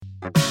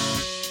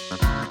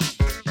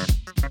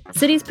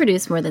Cities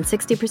produce more than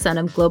 60%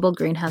 of global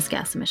greenhouse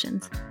gas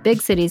emissions.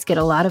 Big cities get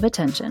a lot of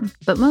attention,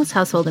 but most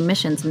household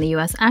emissions in the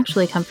U.S.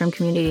 actually come from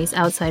communities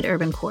outside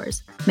urban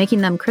cores,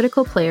 making them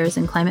critical players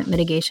in climate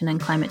mitigation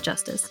and climate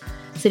justice.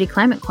 City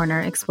Climate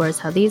Corner explores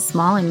how these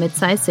small and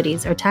mid-sized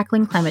cities are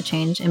tackling climate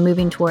change and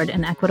moving toward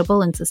an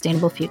equitable and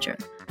sustainable future.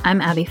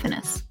 I'm Abby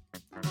Finnis.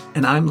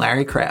 And I'm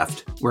Larry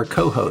Kraft. We're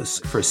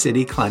co-hosts for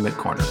City Climate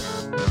Corner.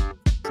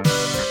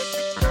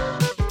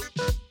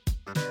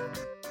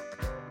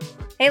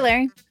 Hey,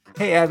 Larry.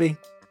 Hey, Abby.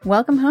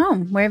 Welcome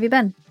home. Where have you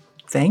been?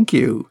 Thank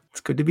you.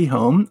 It's good to be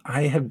home.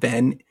 I have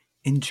been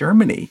in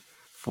Germany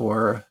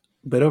for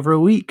a bit over a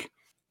week,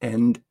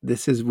 and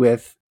this is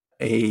with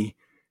a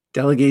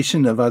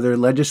delegation of other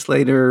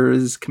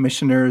legislators,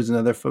 commissioners, and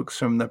other folks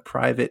from the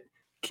private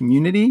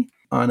community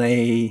on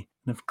a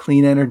kind of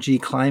clean energy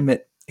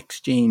climate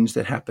exchange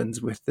that happens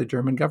with the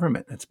German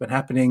government. It's been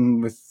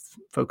happening with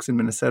folks in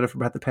Minnesota for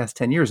about the past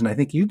 10 years, and I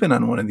think you've been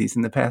on one of these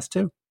in the past,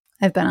 too.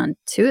 I've been on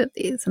 2 of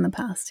these in the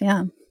past,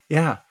 yeah.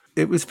 Yeah,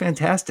 it was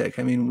fantastic.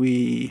 I mean,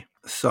 we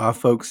saw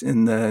folks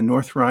in the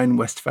North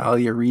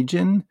Rhine-Westphalia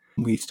region.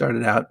 We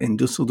started out in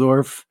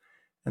Dusseldorf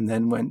and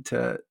then went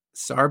to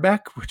Saarbeck,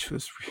 which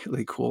was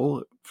really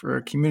cool. For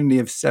a community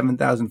of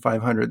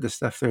 7,500, the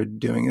stuff they're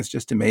doing is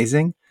just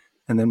amazing.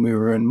 And then we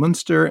were in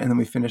Munster, and then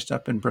we finished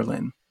up in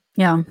Berlin.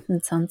 Yeah,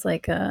 it sounds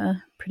like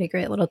a pretty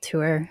great little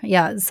tour.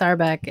 Yeah,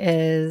 Saarbeck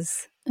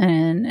is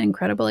an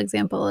incredible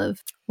example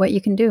of what you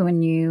can do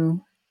when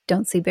you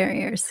don't see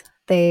barriers.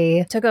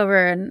 They took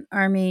over an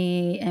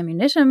army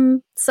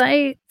ammunition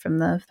site from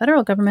the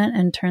federal government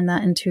and turned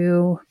that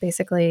into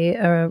basically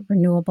a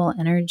renewable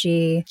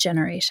energy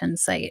generation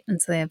site.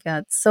 And so they've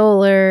got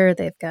solar,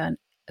 they've got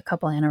a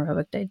couple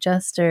anaerobic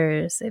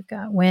digesters, they've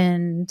got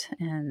wind,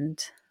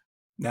 and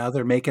now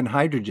they're making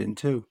hydrogen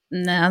too.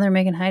 Now they're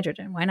making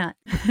hydrogen. Why not?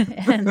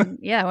 And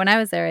yeah, when I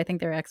was there, I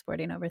think they were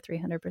exporting over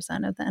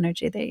 300% of the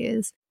energy they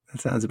use. That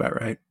sounds about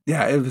right.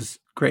 Yeah, it was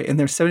great. And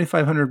there's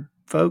 7,500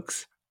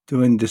 folks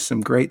doing just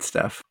some great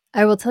stuff.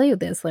 I will tell you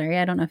this, Larry.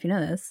 I don't know if you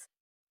know this,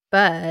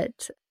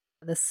 but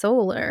the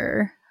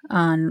solar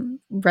on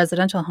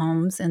residential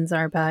homes in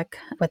Saarbeck,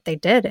 what they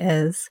did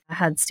is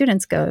had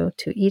students go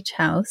to each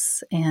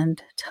house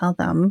and tell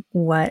them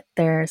what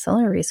their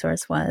solar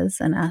resource was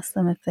and ask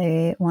them if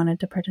they wanted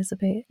to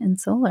participate in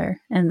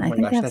solar. And I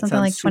think they have something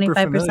like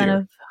 25%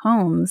 of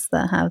homes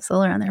that have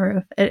solar on their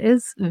roof. It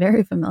is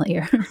very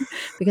familiar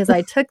because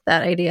I took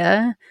that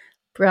idea,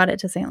 brought it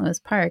to St. Louis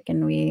Park,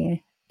 and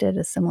we did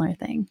a similar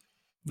thing.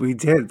 We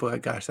did. Boy,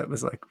 gosh, that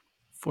was like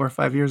 4 or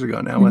 5 years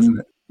ago now, wasn't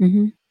it?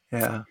 Mm-hmm.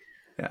 Yeah.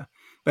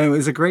 But it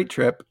was a great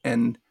trip,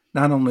 and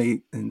not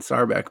only in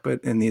Saarbeck,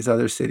 but in these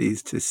other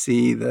cities to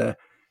see the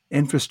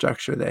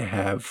infrastructure they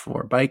have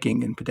for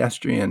biking and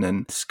pedestrian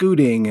and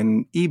scooting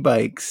and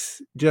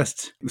e-bikes.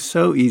 Just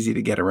so easy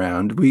to get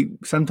around. We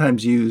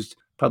sometimes used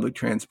public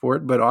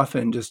transport, but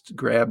often just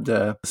grabbed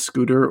a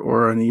scooter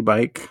or an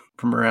e-bike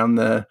from around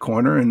the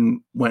corner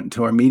and went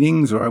to our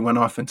meetings, or I went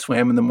off and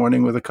swam in the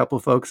morning with a couple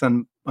folks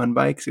on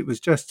bikes. It was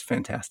just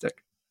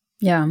fantastic.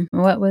 Yeah.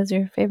 What was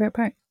your favorite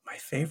part? My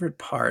favorite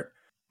part?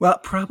 Well,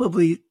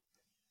 probably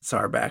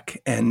Saarbeck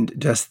and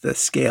just the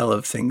scale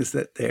of things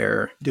that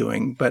they're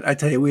doing. But I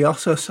tell you, we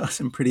also saw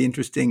some pretty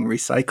interesting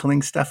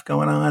recycling stuff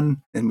going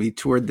on. And we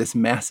toured this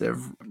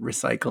massive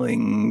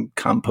recycling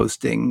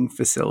composting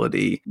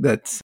facility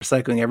that's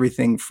recycling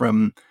everything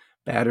from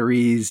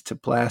batteries to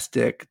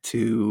plastic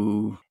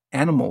to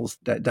animals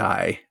that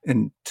die.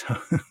 And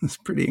it's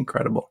pretty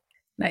incredible.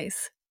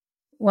 Nice.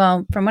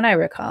 Well, from what I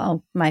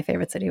recall, my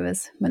favorite city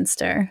was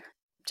Munster,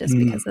 just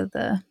because of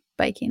the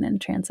biking and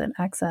transit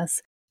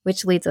access,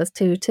 which leads us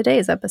to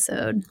today's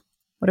episode.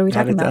 What are we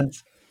talking about?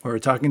 We're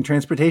talking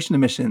transportation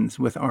emissions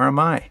with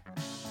RMI.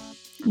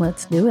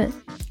 Let's do it.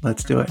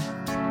 Let's do it.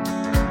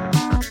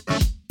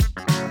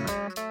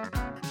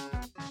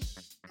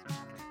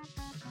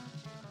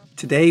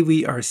 Today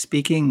we are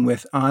speaking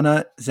with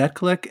Anna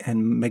Zetkulik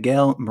and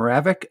Miguel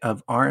Moravec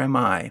of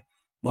RMI.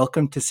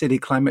 Welcome to City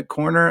Climate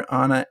Corner,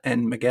 Anna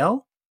and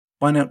Miguel.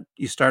 Why don't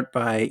you start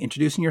by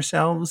introducing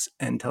yourselves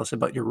and tell us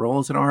about your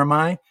roles at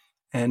RMI?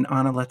 And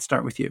Anna, let's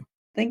start with you.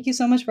 Thank you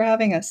so much for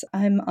having us.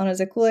 I'm Anna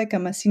Zetkulik.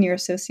 I'm a senior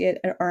associate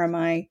at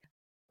RMI.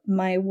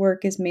 My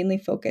work is mainly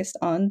focused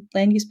on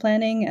land use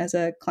planning as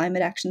a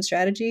climate action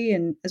strategy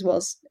and as well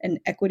as an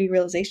equity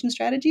realization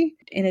strategy.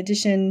 In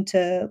addition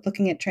to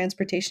looking at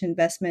transportation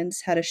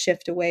investments, how to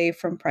shift away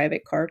from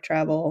private car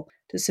travel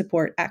to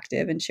support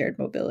active and shared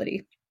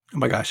mobility. Oh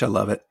my gosh, I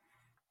love it.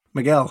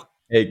 Miguel.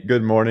 Hey,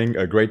 good morning.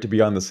 Great to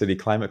be on the City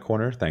Climate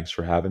Corner. Thanks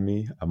for having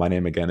me. My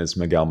name again is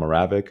Miguel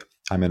Moravec.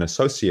 I'm an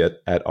associate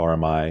at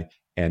RMI,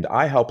 and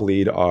I help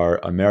lead our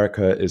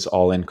America is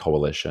All In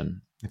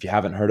coalition. If you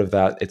haven't heard of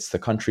that, it's the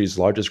country's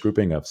largest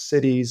grouping of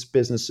cities,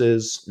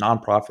 businesses,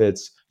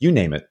 nonprofits, you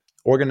name it,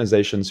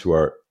 organizations who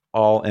are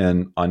all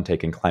in on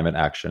taking climate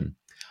action.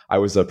 I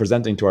was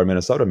presenting to our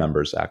Minnesota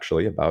members,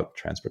 actually, about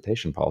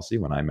transportation policy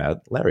when I met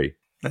Larry.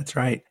 That's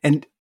right.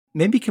 And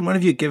Maybe can one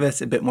of you give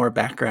us a bit more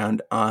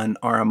background on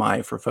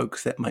RMI for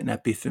folks that might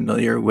not be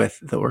familiar with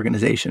the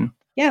organization?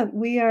 Yeah,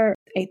 we are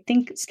a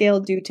think, scale,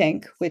 do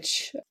tank,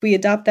 which we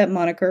adopt that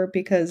moniker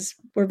because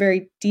we're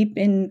very deep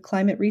in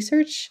climate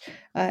research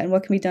and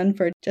what can be done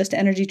for just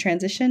energy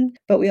transition.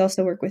 But we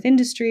also work with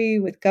industry,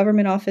 with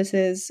government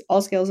offices,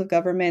 all scales of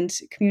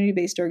government,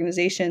 community-based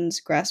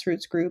organizations,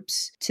 grassroots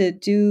groups to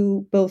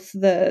do both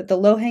the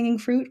low-hanging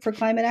fruit for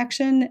climate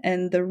action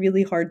and the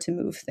really hard to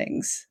move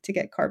things to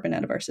get carbon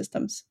out of our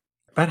systems.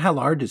 About how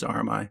large is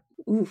RMI?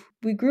 Ooh,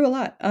 we grew a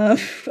lot.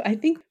 I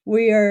think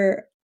we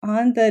are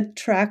on the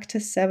track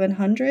to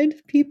 700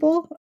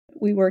 people.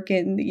 We work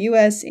in the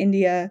US,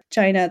 India,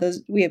 China.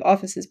 We have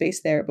offices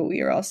based there, but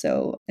we are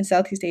also in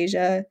Southeast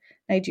Asia,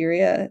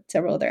 Nigeria,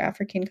 several other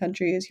African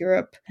countries,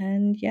 Europe.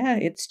 And yeah,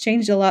 it's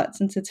changed a lot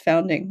since its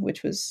founding,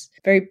 which was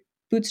very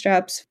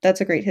bootstraps.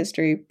 That's a great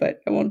history, but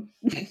I won't.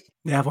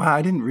 Yeah, wow,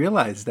 I didn't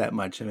realize that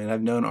much. I mean,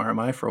 I've known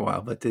RMI for a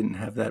while, but didn't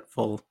have that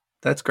full.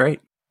 That's great.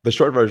 The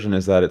short version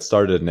is that it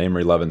started in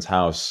Amory Levin's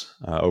house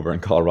over in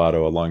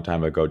Colorado a long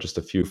time ago, just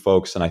a few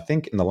folks. And I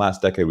think in the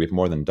last decade, we've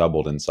more than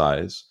doubled in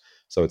size.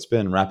 So it's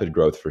been rapid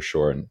growth for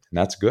sure. And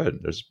that's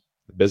good.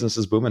 Business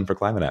is booming for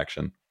climate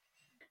action.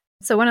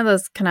 So one of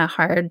those kind of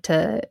hard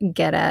to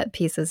get at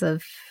pieces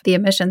of the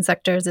emission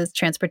sectors is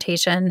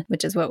transportation,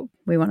 which is what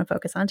we want to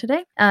focus on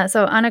today.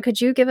 So Anna, could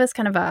you give us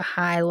kind of a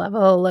high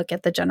level look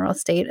at the general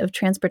state of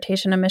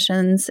transportation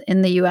emissions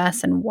in the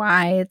US and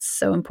why it's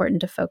so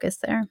important to focus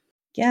there?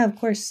 Yeah, of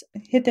course.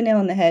 Hit the nail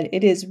on the head.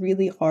 It is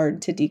really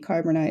hard to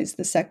decarbonize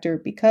the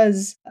sector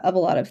because of a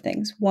lot of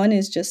things. One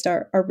is just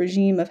our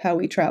regime of how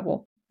we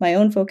travel. My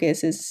own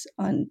focus is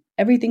on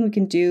everything we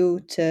can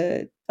do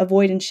to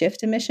avoid and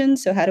shift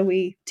emissions. So, how do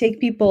we take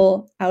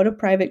people out of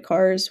private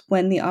cars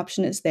when the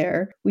option is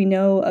there? We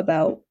know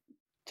about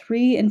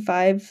 3 in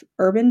 5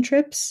 urban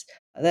trips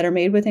that are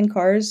made within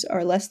cars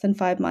are less than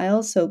 5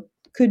 miles. So,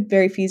 could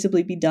very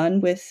feasibly be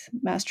done with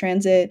mass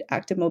transit,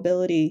 active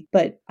mobility,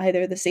 but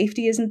either the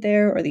safety isn't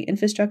there or the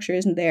infrastructure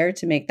isn't there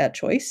to make that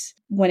choice.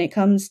 When it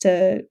comes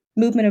to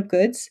movement of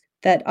goods,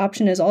 that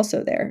option is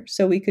also there.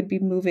 So we could be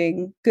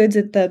moving goods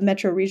at the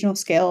metro regional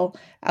scale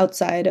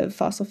outside of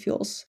fossil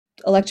fuels.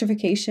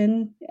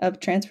 Electrification of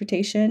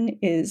transportation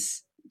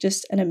is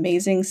just an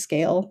amazing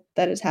scale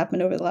that has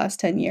happened over the last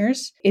 10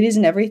 years. It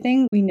isn't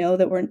everything. We know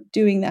that we're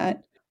doing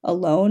that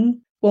alone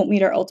won't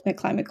meet our ultimate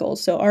climate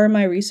goals. So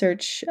RMI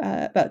research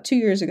about 2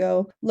 years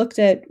ago looked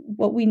at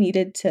what we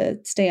needed to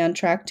stay on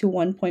track to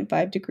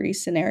 1.5 degree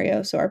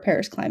scenario, so our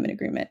Paris Climate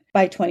Agreement,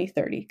 by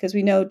 2030, because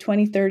we know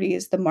 2030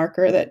 is the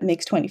marker that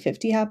makes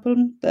 2050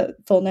 happen, the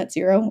full net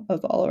zero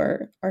of all of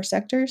our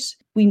sectors.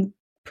 We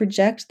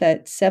project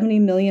that 70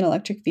 million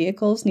electric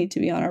vehicles need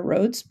to be on our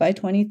roads by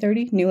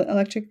 2030, new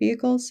electric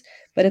vehicles.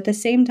 But at the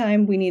same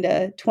time, we need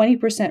a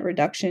 20%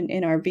 reduction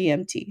in our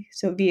VMT,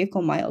 so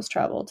vehicle miles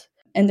traveled.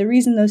 And the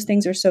reason those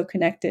things are so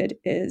connected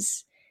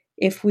is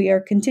if we are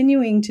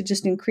continuing to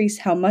just increase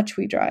how much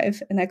we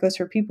drive, and that goes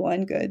for people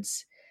and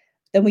goods,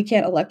 then we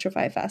can't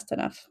electrify fast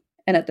enough.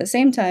 And at the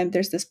same time,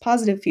 there's this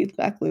positive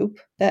feedback loop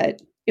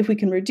that if we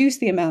can reduce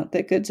the amount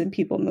that goods and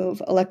people move,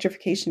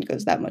 electrification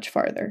goes that much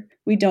farther.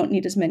 We don't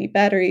need as many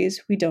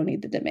batteries. We don't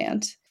need the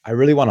demand. I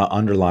really want to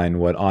underline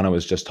what Anna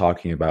was just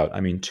talking about. I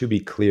mean, to be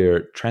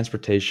clear,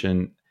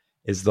 transportation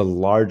is the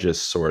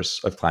largest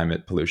source of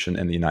climate pollution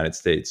in the United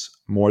States,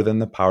 more than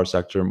the power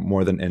sector,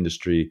 more than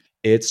industry.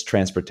 It's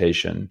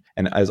transportation.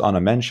 And as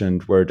Anna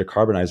mentioned, we're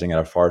decarbonizing at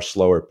a far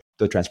slower,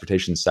 the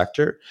transportation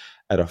sector,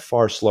 at a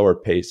far slower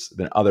pace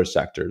than other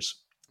sectors.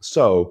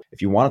 So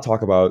if you want to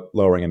talk about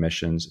lowering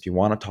emissions, if you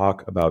want to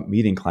talk about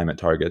meeting climate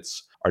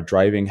targets, our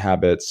driving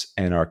habits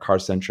and our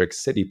car-centric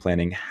city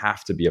planning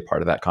have to be a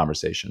part of that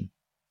conversation.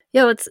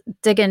 Yeah, let's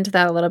dig into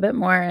that a little bit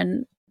more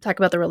and talk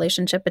about the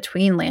relationship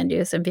between land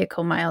use and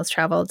vehicle miles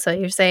traveled. So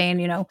you're saying,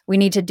 we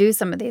need to do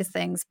some of these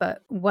things,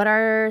 but what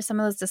are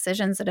some of those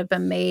decisions that have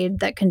been made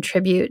that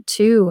contribute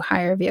to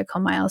higher vehicle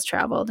miles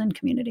traveled in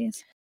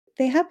communities?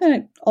 They happen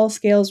at all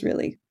scales,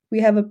 really.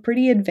 We have a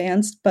pretty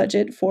advanced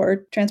budget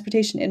for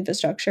transportation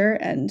infrastructure,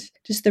 and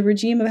just the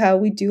regime of how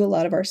we do a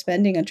lot of our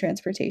spending on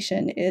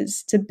transportation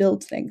is to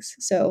build things.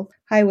 So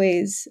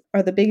highways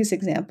are the biggest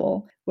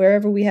example.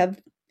 Wherever we have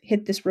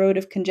hit this road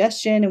of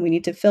congestion and we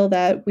need to fill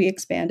that, we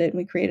expand it and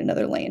we create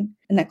another lane.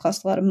 And that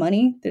costs a lot of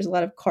money. There's a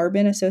lot of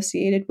carbon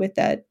associated with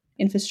that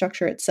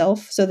infrastructure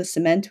itself, so the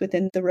cement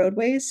within the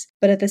roadways,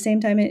 but at the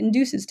same time, it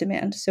induces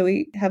demand. So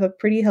we have a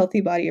pretty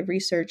healthy body of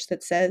research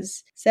that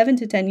says 7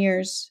 to 10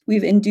 years,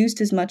 we've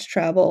induced as much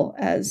travel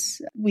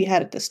as we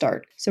had at the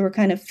start. So we're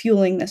kind of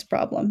fueling this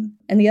problem.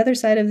 And the other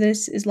side of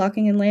this is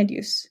locking in land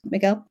use.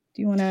 Miguel?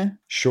 Do you want to?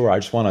 Sure. I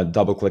just want to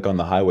double click on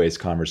the highways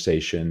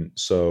conversation.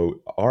 So,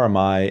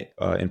 RMI,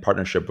 in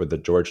partnership with the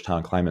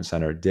Georgetown Climate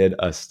Center, did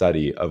a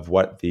study of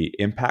what the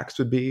impacts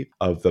would be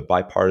of the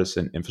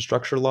bipartisan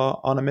infrastructure law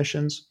on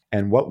emissions.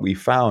 And what we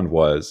found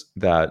was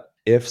that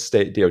if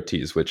state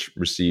DOTs, which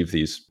receive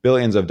these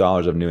billions of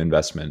dollars of new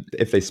investment,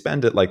 if they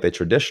spend it like they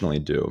traditionally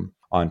do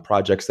on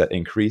projects that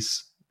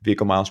increase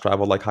vehicle miles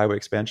traveled like highway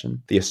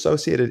expansion, the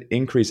associated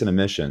increase in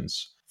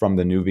emissions from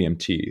the new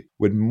VMT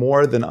would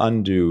more than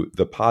undo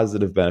the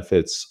positive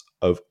benefits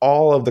of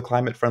all of the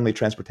climate-friendly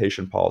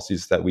transportation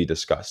policies that we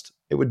discussed.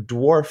 It would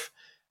dwarf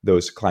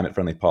those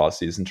climate-friendly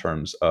policies in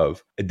terms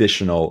of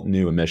additional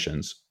new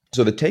emissions.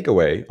 So the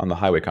takeaway on the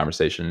highway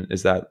conversation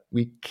is that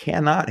we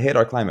cannot hit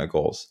our climate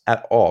goals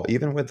at all,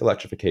 even with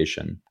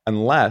electrification,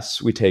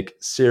 unless we take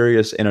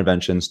serious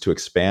interventions to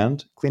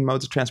expand clean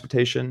modes of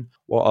transportation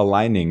while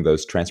aligning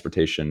those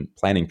transportation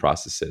planning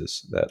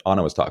processes that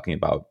Anna was talking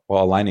about,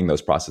 while aligning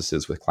those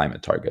processes with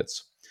climate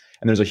targets.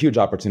 And there's a huge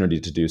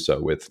opportunity to do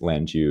so with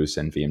land use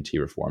and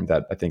VMT reform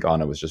that I think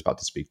Anna was just about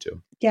to speak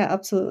to. Yeah,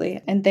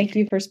 absolutely. And thank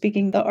you for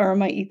speaking the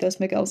RMI ethos,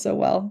 Miguel, so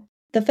well.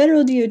 The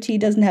federal DOT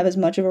doesn't have as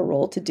much of a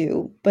role to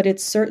do, but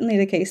it's certainly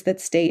the case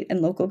that state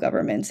and local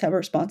governments have a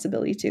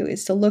responsibility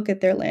is to look at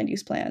their land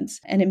use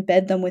plans and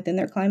embed them within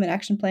their climate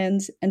action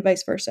plans and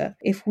vice versa.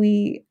 If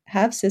we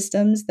have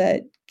systems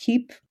that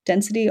keep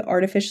density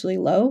artificially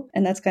low,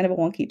 and that's kind of a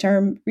wonky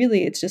term,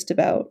 really it's just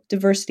about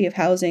diversity of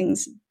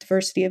housings,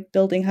 diversity of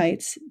building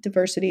heights,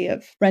 diversity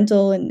of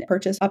rental and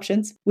purchase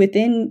options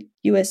within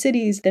US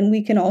cities, then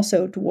we can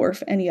also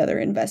dwarf any other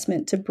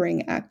investment to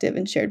bring active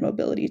and shared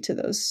mobility to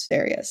those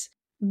areas.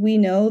 We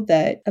know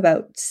that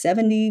about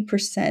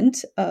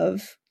 70%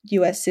 of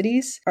US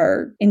cities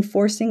are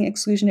enforcing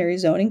exclusionary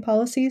zoning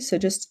policies. So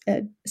just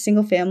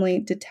single family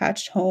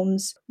detached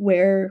homes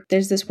where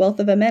there's this wealth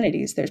of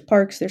amenities. There's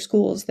parks, there's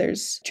schools,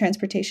 there's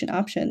transportation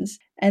options.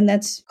 And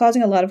that's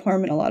causing a lot of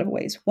harm in a lot of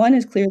ways. One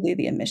is clearly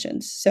the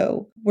emissions.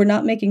 So we're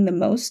not making the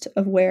most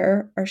of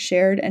where our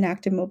shared and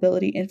active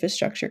mobility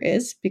infrastructure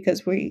is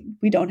because we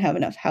don't have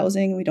enough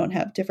housing. We don't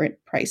have different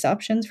price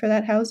options for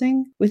that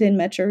housing within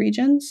metro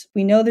regions.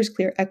 We know there's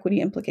clear equity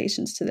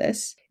implications to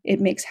this. It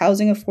makes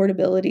housing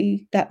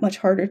affordability that much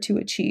harder to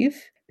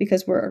achieve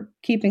because we're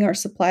keeping our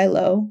supply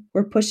low.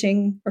 We're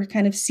pushing or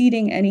kind of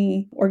seeding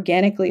any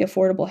organically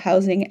affordable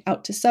housing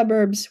out to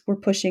suburbs. We're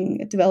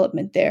pushing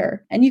development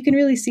there. And you can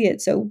really see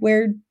it. So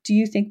where do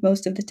you think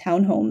most of the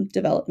townhome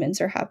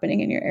developments are happening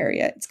in your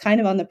area? It's kind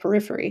of on the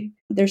periphery.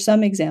 There's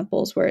some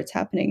examples where it's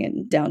happening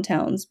in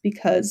downtowns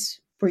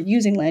because we're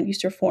using land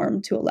use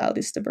reform to allow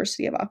this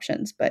diversity of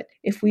options. But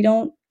if we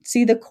don't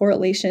see the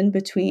correlation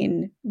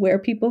between where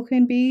people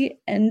can be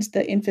and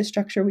the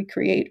infrastructure we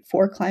create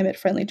for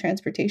climate-friendly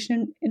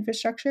transportation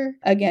infrastructure,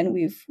 again,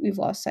 we've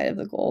lost sight of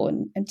the goal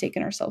and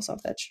taken ourselves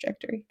off that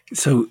trajectory.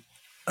 So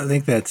I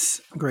think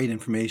that's great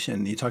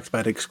information. You talked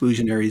about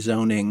exclusionary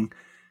zoning.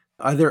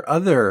 Are there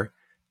other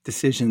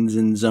decisions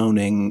in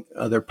zoning,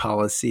 other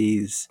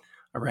policies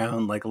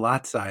around like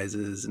lot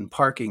sizes and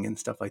parking and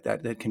stuff like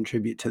that that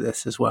contribute to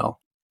this as well?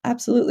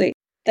 Absolutely.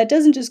 That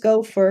doesn't just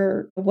go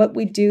for what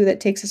we do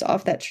that takes us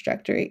off that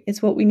trajectory.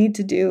 It's what we need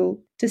to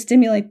do to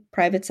stimulate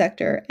private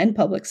sector and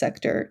public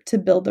sector to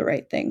build the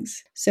right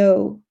things.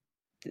 So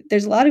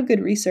there's a lot of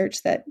good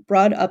research that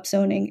broad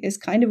upzoning is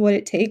kind of what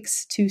it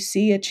takes to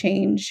see a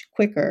change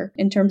quicker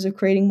in terms of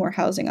creating more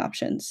housing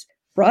options.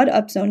 Broad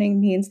upzoning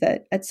means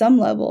that at some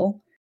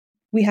level,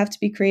 we have to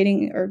be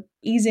creating or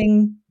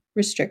easing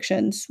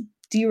restrictions,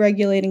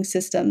 deregulating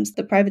systems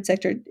the private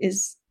sector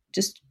is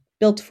just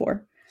built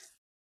for.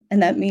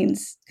 And that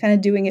means kind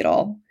of doing it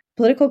all.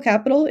 Political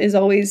capital is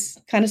always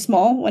kind of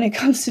small when it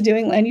comes to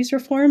doing land use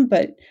reform,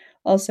 but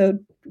also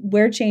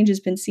where change has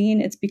been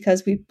seen, it's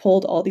because we've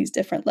pulled all these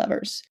different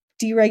levers.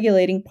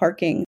 Deregulating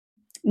parking.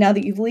 Now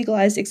that you've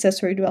legalized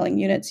accessory dwelling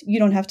units, you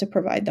don't have to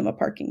provide them a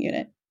parking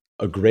unit.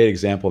 A great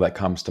example that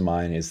comes to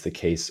mind is the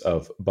case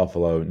of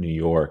Buffalo, New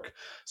York.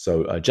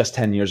 So just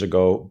 10 years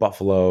ago,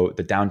 Buffalo,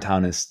 the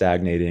downtown is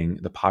stagnating,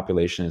 the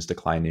population is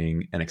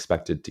declining and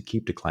expected to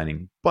keep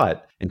declining.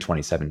 But in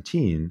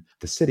 2017,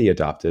 the city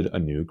adopted a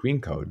new green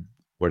code.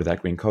 What did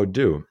that green code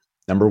do?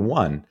 Number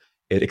one,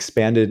 it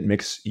expanded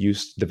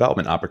mixed-use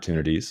development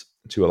opportunities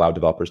to allow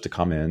developers to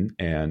come in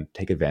and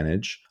take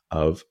advantage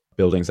of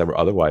buildings that were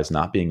otherwise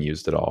not being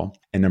used at all.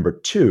 And number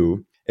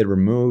two, it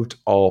removed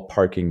all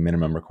parking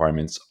minimum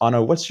requirements.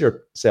 Anna, what's your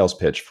sales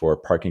pitch for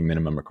parking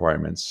minimum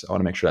requirements? I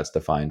want to make sure that's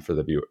defined for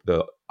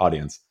the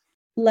audience.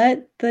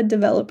 Let the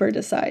developer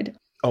decide.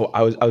 Oh,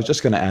 I was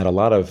just going to add a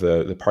lot of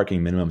the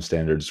parking minimum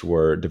standards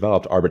were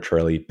developed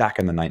arbitrarily back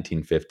in the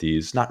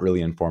 1950s, not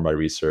really informed by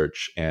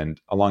research. And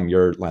along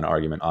your line of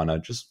argument, Anna,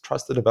 just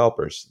trust the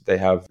developers. They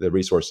have the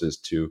resources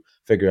to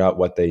figure out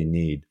what they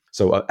need.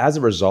 So as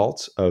a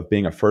result of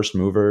being a first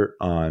mover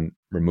on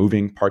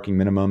removing parking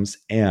minimums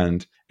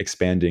and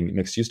expanding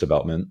mixed-use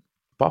development,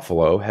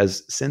 Buffalo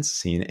has since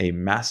seen a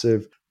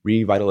massive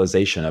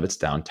revitalization of its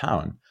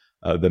downtown.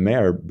 The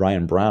mayor,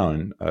 Brian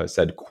Brown,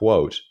 said,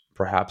 quote,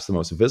 "Perhaps the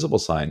most visible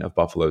sign of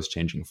Buffalo's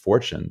changing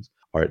fortunes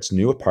are its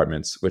new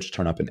apartments, which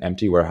turn up in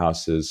empty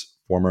warehouses,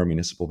 former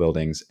municipal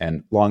buildings,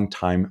 and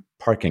long-time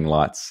parking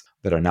lots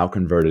that are now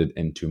converted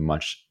into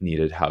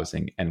much-needed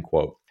housing," end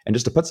quote. And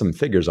just to put some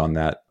figures on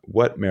that,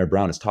 what Mayor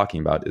Brown is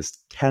talking about is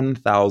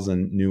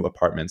 10,000 new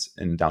apartments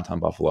in downtown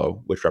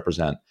Buffalo, which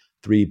represent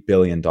 $3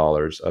 billion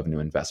of new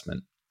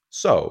investment.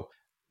 So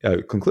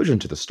conclusion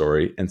to the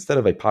story, instead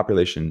of a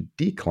population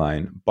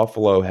decline,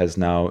 Buffalo has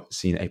now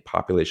seen a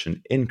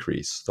population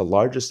increase, the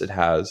largest it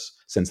has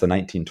since the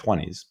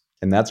 1920s.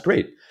 And that's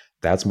great.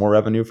 That's more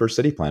revenue for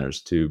city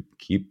planners to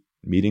keep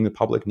meeting the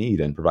public need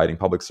and providing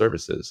public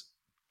services.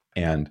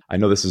 And I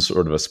know this is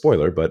sort of a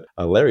spoiler, but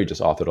Larry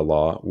just authored a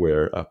law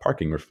where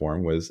parking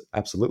reform was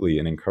absolutely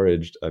an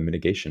encouraged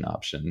mitigation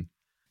option.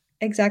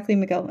 Exactly,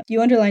 Miguel.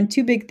 You underlined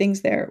two big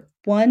things there.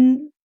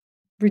 One,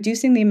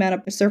 reducing the amount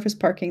of surface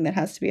parking that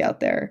has to be out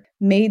there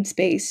made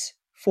space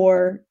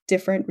for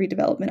different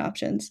redevelopment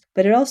options.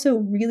 But it also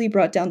really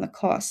brought down the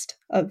cost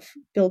of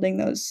building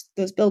those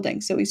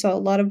buildings. So we saw a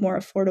lot of more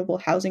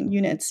affordable housing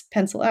units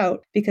pencil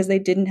out because they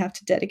didn't have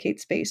to dedicate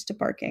space to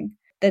parking.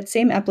 That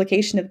same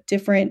application of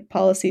different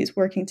policies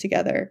working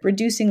together,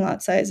 reducing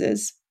lot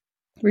sizes,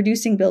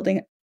 reducing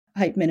building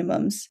height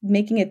minimums,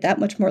 making it that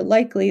much more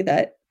likely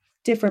that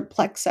different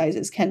plex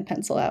sizes can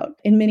pencil out.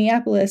 In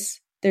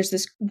Minneapolis, there's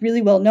this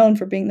really well known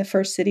for being the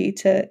first city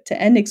to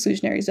end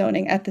exclusionary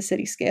zoning at the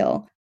city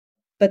scale.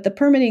 But the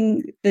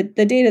permitting, the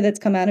data that's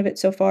come out of it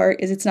so far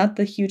is it's not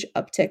the huge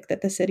uptick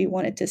that the city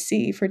wanted to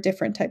see for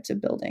different types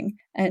of building.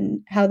 And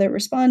how they're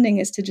responding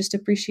is to just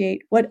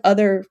appreciate what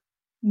other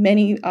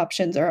many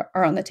options are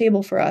on the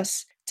table for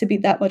us to be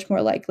that much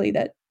more likely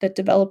that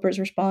developers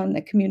respond,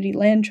 that community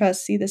land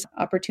trusts see this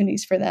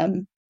opportunities for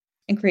them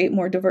and create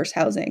more diverse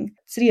housing.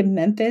 City of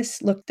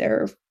Memphis looked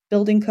their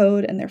building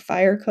code and their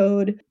fire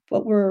code,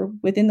 what were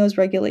within those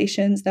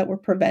regulations that were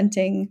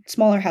preventing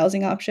smaller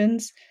housing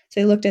options. So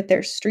they looked at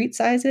their street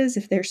sizes,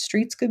 if their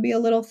streets could be a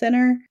little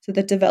thinner, so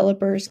that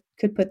developers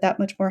could put that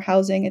much more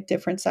housing at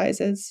different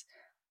sizes.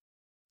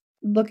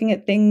 Looking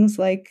at things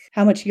like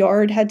how much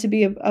yard had to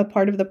be a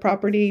part of the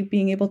property,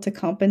 being able to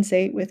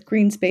compensate with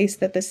green space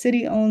that the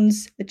city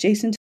owns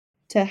adjacent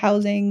to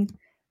housing,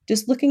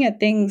 just looking at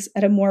things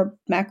at a more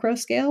macro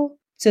scale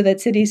so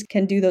that cities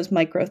can do those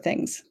micro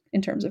things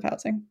in terms of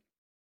housing.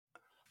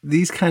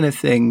 These kind of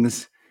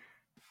things,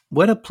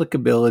 what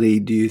applicability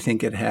do you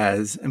think it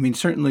has? I mean,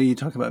 certainly you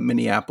talk about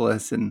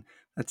Minneapolis, and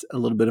that's a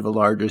little bit of a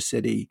larger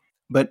city.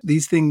 But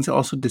these things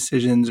also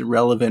decisions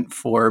relevant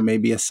for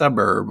maybe a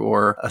suburb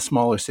or a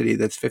smaller city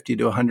that's 50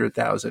 to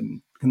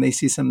 100,000. Can they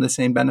see some of the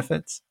same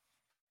benefits?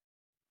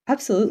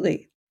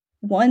 Absolutely.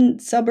 One,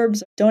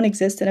 suburbs don't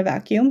exist in a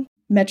vacuum.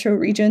 Metro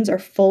regions are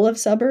full of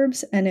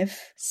suburbs, and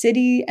if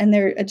city and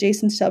their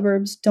adjacent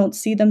suburbs don't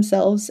see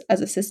themselves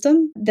as a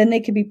system, then they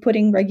could be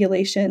putting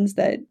regulations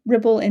that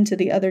ripple into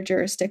the other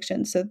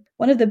jurisdictions. So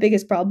one of the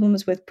biggest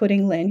problems with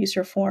putting land use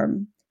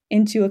reform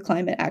into a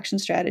climate action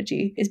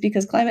strategy is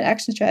because climate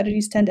action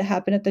strategies tend to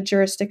happen at the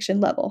jurisdiction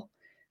level.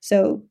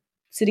 So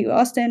City of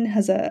Austin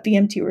has a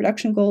VMT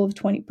reduction goal of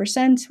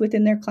 20%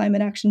 within their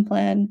climate action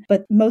plan,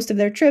 but most of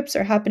their trips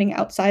are happening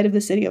outside of the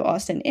City of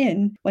Austin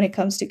when it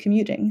comes to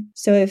commuting.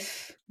 So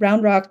if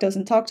Round Rock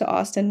doesn't talk to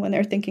Austin when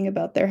they're thinking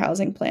about their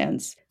housing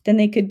plans, then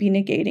they could be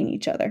negating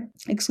each other.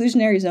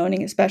 Exclusionary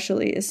zoning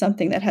especially is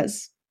something that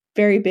has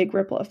very big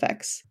ripple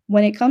effects.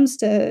 When it comes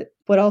to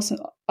what also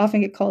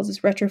often get called as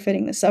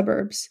retrofitting the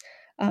suburbs,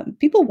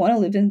 people want to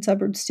live in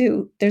suburbs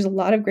too. There's a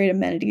lot of great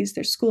amenities.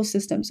 There's school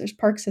systems, there's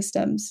park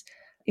systems.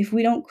 If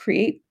we don't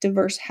create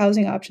diverse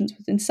housing options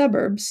within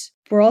suburbs,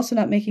 we're also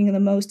not making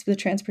the most of the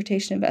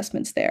transportation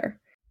investments there.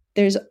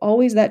 There's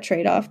always that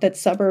trade-off that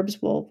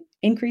suburbs will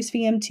increase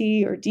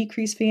VMT or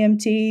decrease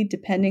VMT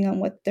depending on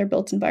what their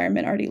built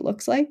environment already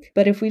looks like.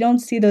 But if we don't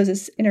see those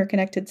as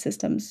interconnected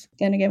systems,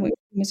 then again, we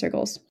miss our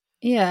goals.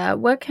 Yeah.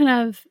 What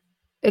kind of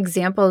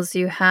examples do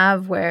you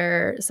have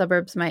where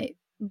suburbs might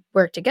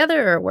work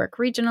together or work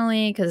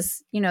regionally?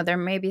 Because, there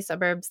may be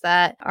suburbs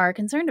that are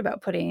concerned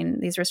about putting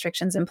these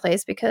restrictions in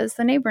place because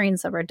the neighboring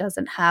suburb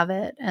doesn't have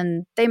it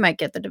and they might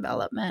get the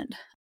development.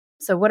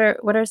 So what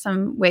are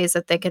some ways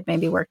that they could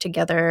maybe work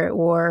together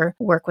or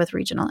work with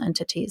regional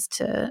entities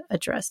to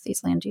address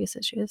these land use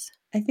issues?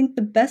 I think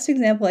the best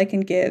example I can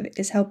give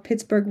is how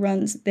Pittsburgh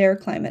runs their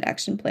climate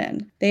action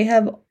plan. They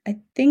have, I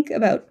think,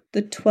 about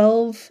the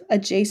 12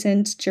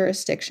 adjacent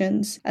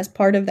jurisdictions as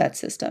part of that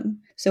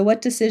system. So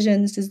what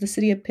decisions does the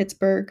city of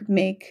Pittsburgh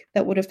make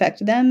that would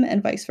affect them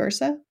and vice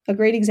versa? A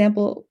great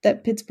example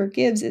that Pittsburgh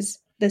gives is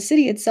the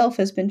city itself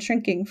has been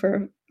shrinking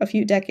for a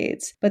few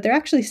decades, but they're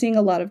actually seeing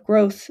a lot of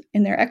growth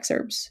in their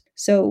exurbs.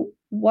 So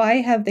why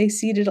have they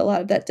ceded a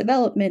lot of that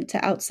development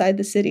to outside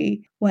the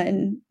city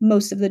when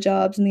most of the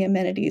jobs and the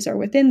amenities are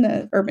within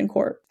the urban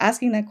core?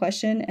 Asking that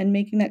question and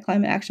making that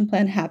climate action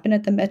plan happen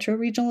at the metro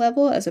regional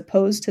level as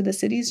opposed to the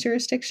city's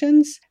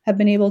jurisdictions have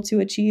been able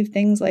to achieve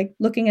things like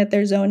looking at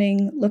their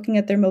zoning, looking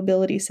at their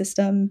mobility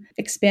system,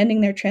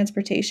 expanding their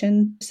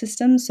transportation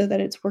systems so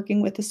that it's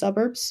working with the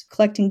suburbs,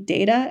 collecting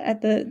data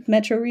at the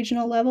metro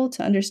regional level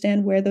to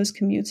understand where those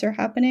commutes are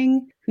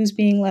happening, who's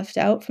being left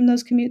out from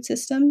those commute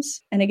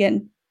systems, and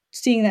again,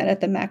 seeing that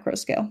at the macro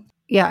scale.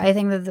 Yeah, I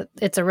think that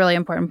it's a really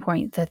important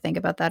point to think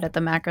about that at the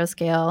macro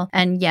scale.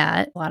 And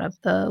yet, a lot of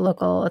the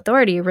local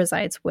authority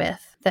resides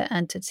with the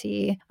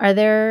entity. Are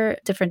there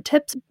different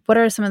tips? What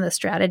are some of the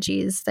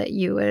strategies that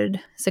you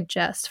would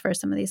suggest for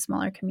some of these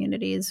smaller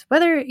communities,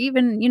 whether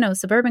even,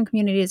 suburban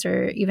communities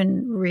or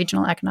even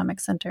regional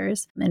economic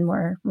centers in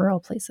more rural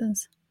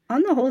places?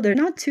 On the whole, they're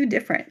not too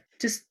different.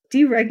 Just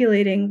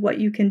deregulating what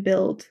you can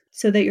build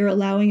so that you're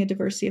allowing a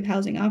diversity of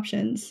housing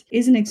options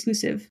isn't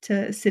exclusive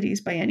to cities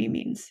by any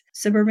means.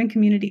 Suburban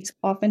communities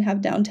often have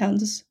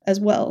downtowns as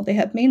well. They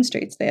have main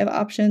streets. They have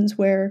options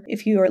where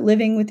if you are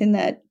living within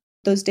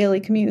those daily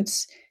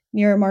commutes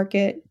near a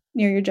market,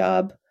 near your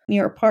job,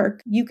 near a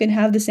park, you can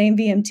have the same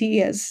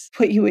VMT as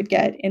what you would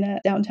get in a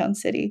downtown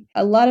city.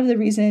 A lot of the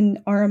reason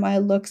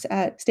RMI looks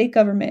at state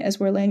government as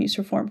where land use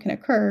reform can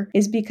occur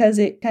is because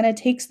it kind of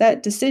takes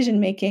that decision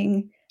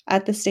making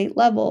at the state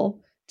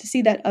level to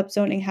see that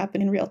upzoning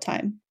happen in real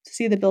time, to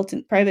see the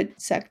built-in private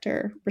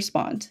sector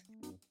respond.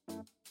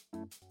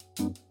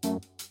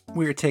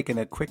 We're taking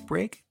a quick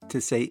break to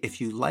say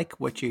if you like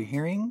what you're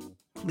hearing,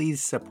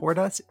 please support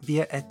us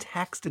via a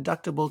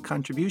tax-deductible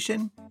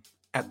contribution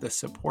at the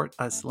Support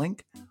Us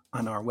link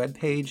on our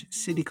webpage,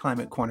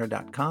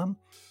 cityclimatecorner.com.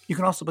 You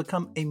can also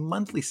become a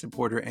monthly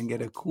supporter and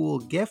get a cool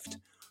gift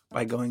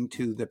by going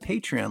to the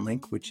Patreon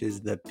link, which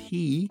is the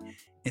P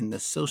in the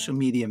social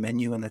media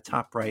menu in the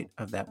top right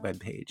of that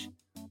webpage.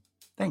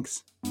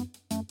 Thanks.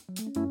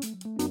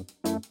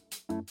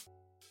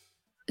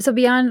 So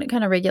beyond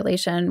kind of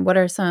regulation, what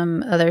are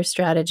some other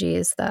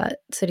strategies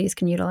that cities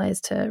can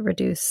utilize to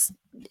reduce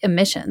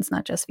emissions,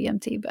 not just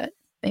VMT, but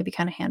maybe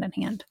kind of hand in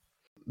hand?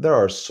 There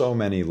are so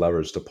many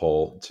levers to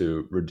pull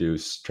to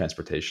reduce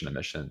transportation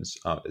emissions,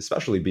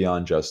 especially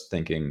beyond just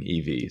thinking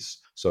EVs.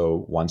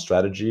 So, one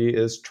strategy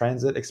is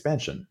transit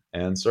expansion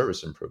and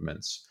service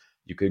improvements.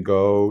 You could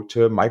go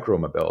to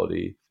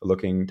micromobility,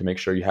 looking to make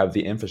sure you have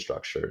the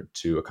infrastructure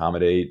to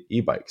accommodate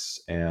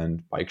e-bikes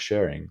and bike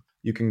sharing.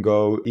 You can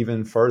go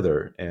even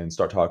further and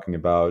start talking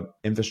about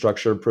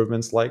infrastructure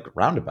improvements like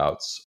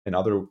roundabouts and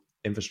other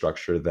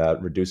infrastructure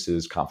that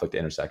reduces conflict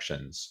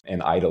intersections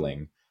and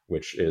idling,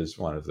 which is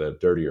one of the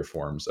dirtier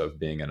forms of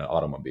being in an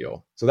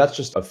automobile. So that's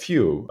just a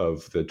few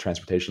of the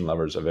transportation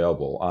levers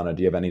available. Anna,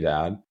 do you have any to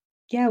add?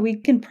 Yeah, we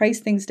can price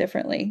things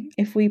differently.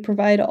 If we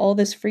provide all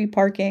this free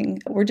parking,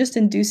 we're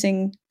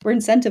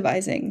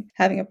incentivizing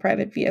having a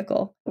private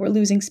vehicle. We're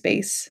losing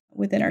space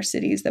within our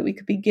cities that we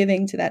could be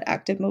giving to that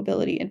active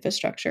mobility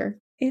infrastructure.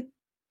 It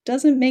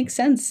doesn't make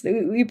sense.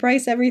 We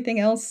price everything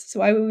else.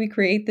 So why would we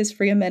create this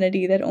free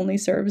amenity that only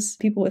serves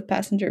people with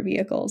passenger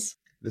vehicles?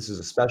 This is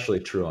especially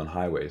true on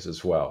highways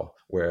as well,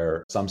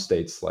 where some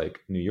states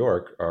like New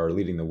York are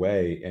leading the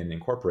way in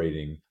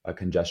incorporating a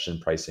congestion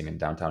pricing in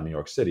downtown New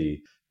York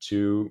City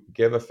to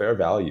give a fair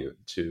value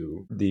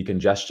to the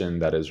congestion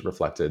that is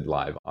reflected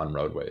live on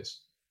roadways.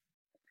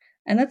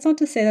 And that's not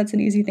to say that's an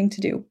easy thing to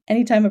do.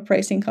 Anytime a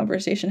pricing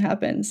conversation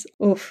happens,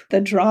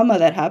 the drama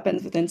that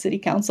happens within city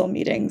council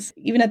meetings,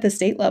 even at the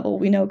state level,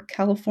 we know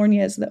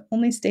California is the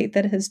only state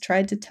that has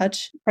tried to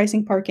touch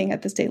pricing parking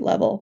at the state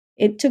level.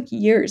 It took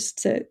years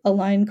to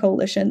align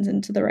coalitions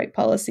into the right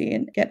policy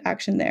and get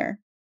action there.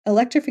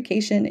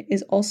 Electrification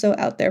is also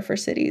out there for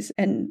cities,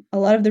 and a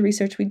lot of the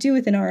research we do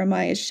within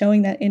RMI is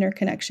showing that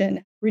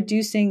interconnection,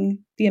 reducing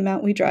the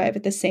amount we drive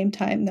at the same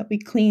time that we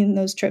clean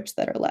those trips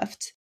that are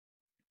left.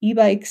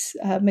 E-bikes,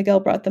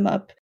 Miguel brought them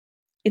up.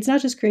 It's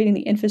not just creating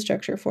the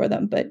infrastructure for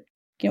them, but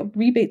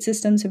rebate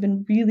systems have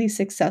been really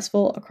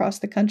successful across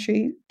the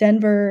country.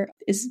 Denver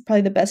is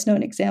probably the best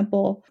known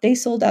example. They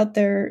sold out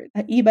their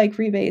e-bike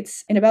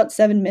rebates in about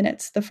 7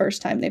 minutes the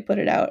first time they put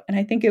it out. And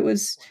I think it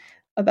was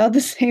about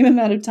the same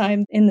amount of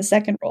time in the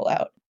second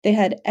rollout. They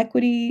had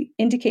equity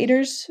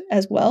indicators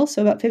as well.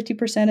 So about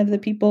 50% of the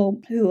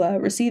people who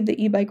received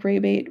the e-bike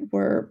rebate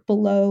were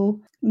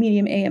below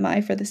medium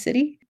AMI for the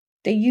city.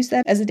 They used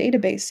that as a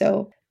database.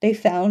 So they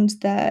found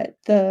that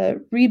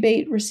the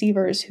rebate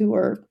receivers who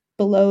were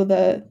below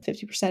the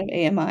 50%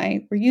 of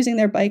AMI were using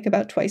their bike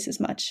about twice as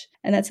much.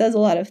 And that says a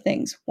lot of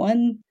things.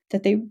 One,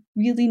 that they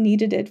really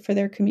needed it for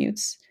their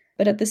commutes.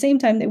 But at the same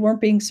time, they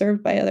weren't being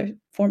served by other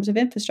forms of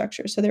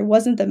infrastructure. So there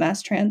wasn't the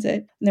mass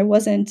transit, and there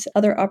wasn't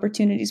other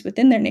opportunities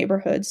within their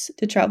neighborhoods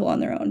to travel on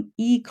their own.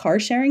 E-car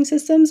sharing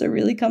systems are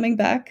really coming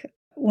back.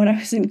 When I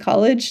was in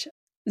college,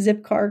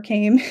 Zipcar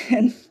came,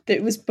 and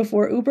it was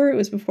before Uber, it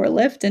was before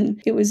Lyft,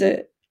 and it was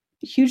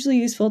hugely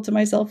useful to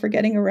myself for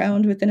getting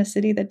around within a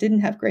city that didn't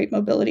have great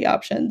mobility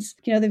options.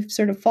 They've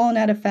sort of fallen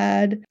out of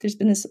fad. There's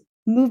been this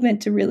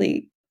movement to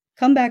really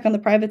come back on the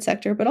private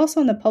sector, but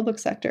also on the public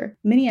sector.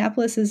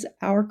 Minneapolis's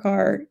Our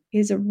Car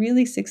is a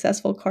really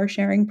successful car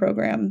sharing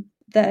program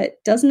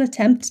that doesn't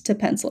attempt to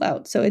pencil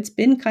out. So it's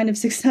been kind of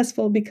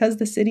successful because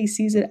the city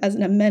sees it as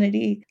an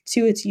amenity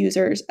to its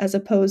users as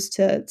opposed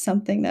to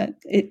something that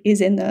it is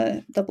in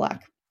the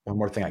black. One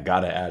more thing I got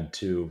to add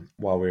to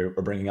while we're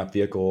bringing up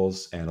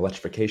vehicles and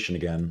electrification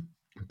again,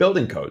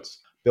 building codes.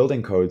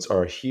 Building codes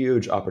are a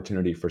huge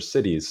opportunity for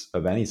cities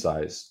of any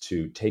size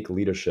to take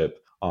leadership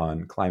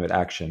on climate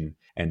action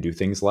and do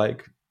things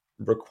like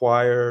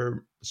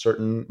require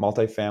certain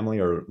multifamily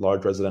or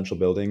large residential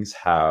buildings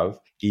have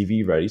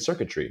EV ready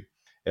circuitry.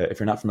 If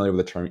you're not familiar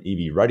with the term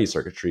EV ready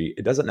circuitry,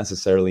 it doesn't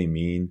necessarily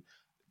mean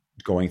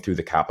going through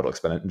the capital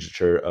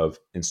expenditure of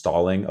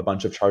installing a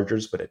bunch of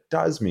chargers, but it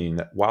does mean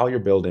that while you're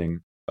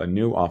building a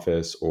new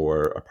office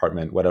or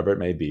apartment, whatever it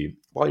may be,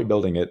 while you're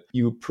building it,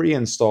 you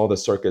pre-install the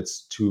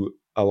circuits to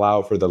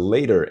allow for the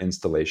later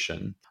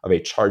installation of a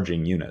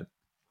charging unit.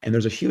 And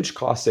there's a huge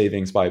cost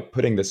savings by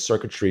putting this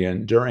circuitry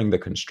in during the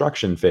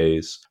construction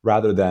phase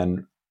rather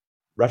than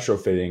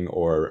retrofitting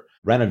or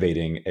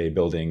renovating a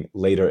building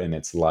later in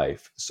its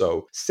life.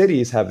 So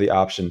cities have the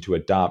option to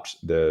adopt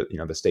the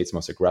state's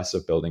most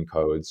aggressive building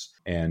codes,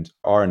 and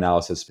our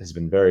analysis has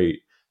been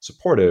very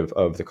supportive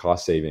of the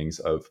cost savings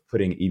of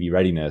putting EV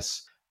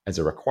readiness as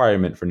a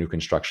requirement for new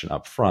construction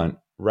up front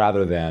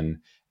rather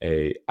than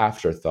a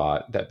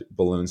afterthought that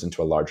balloons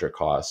into a larger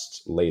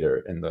cost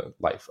later in the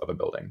life of a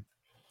building.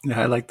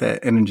 Yeah, I like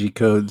that energy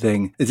code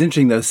thing. It's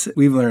interesting though.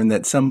 We've learned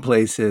that some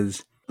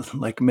places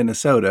like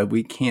Minnesota,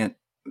 we can't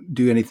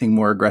do anything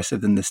more aggressive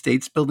than the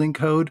state's building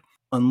code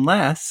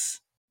unless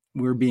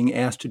we're being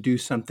asked to do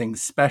something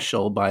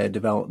special by a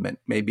development.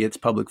 Maybe it's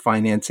public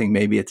financing,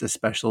 maybe it's a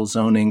special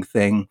zoning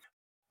thing.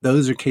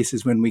 Those are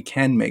cases when we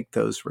can make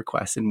those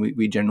requests, and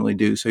we generally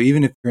do. So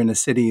even if you're in a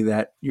city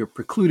that you're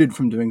precluded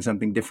from doing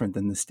something different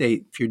than the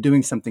state, if you're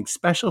doing something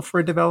special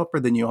for a developer,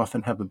 then you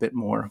often have a bit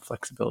more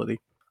flexibility.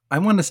 I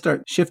want to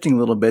start shifting a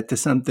little bit to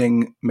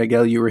something,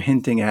 Miguel, you were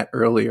hinting at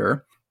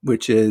earlier,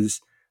 which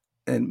is,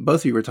 and both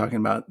of you were talking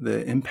about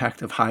the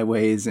impact of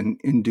highways and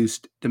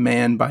induced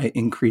demand by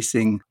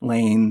increasing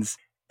lanes.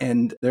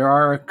 And there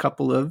are a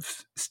couple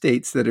of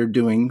states that are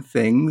doing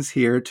things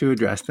here to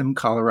address them,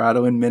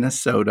 Colorado and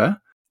Minnesota.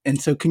 And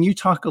so can you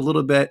talk a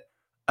little bit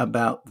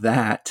about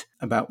that,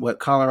 about what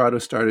Colorado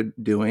started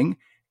doing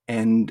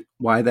and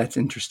why that's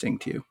interesting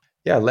to you?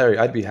 Yeah, Larry,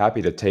 I'd be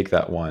happy to take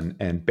that one.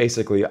 And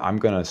basically, I'm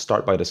going to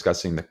start by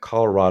discussing the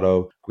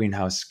Colorado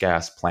Greenhouse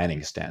Gas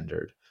Planning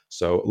Standard.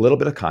 So, a little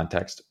bit of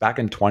context. Back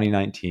in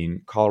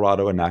 2019,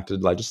 Colorado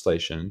enacted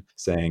legislation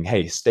saying,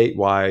 hey,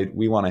 statewide,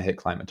 we want to hit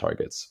climate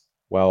targets.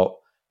 Well,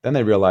 then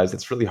they realized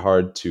it's really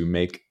hard to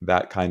make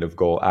that kind of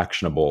goal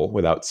actionable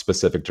without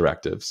specific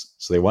directives.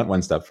 So, they went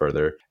one step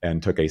further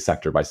and took a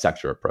sector by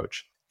sector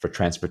approach. For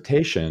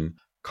transportation,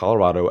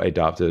 Colorado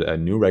adopted a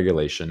new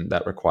regulation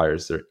that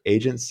requires their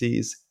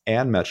agencies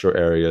and metro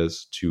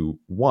areas to,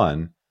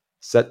 one,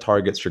 set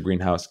targets for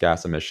greenhouse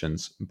gas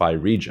emissions by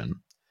region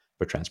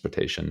for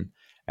transportation,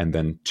 and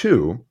then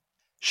two,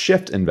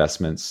 shift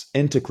investments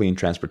into clean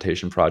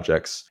transportation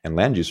projects and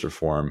land use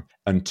reform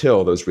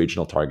until those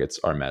regional targets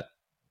are met.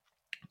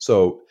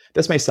 So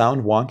this may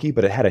sound wonky,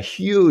 but it had a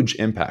huge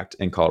impact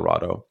in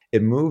Colorado.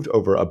 It moved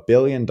over $1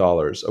 billion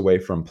away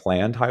from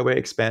planned highway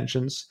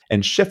expansions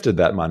and shifted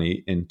that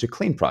money into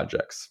clean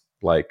projects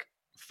like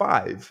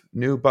 5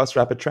 new bus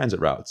rapid transit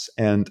routes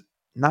and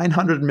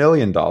 $900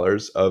 million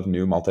of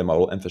new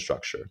multimodal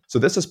infrastructure. So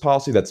this is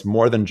policy that's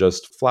more than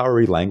just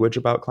flowery language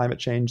about climate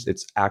change,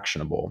 it's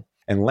actionable.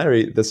 And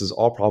Larry, this is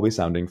all probably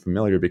sounding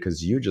familiar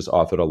because you just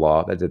authored a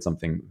law that did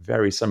something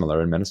very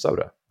similar in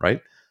Minnesota,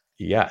 right?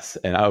 Yes,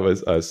 and I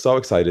was so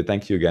excited.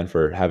 Thank you again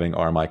for having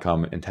RMI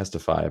come and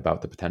testify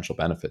about the potential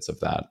benefits of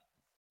that.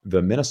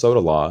 The Minnesota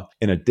law,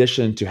 in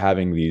addition to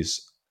having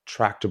these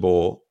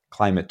tractable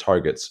climate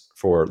targets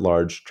for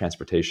large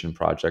transportation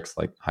projects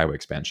like highway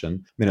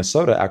expansion,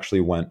 Minnesota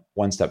actually went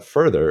one step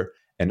further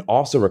and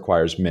also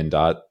requires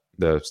MnDOT,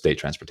 the state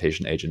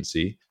transportation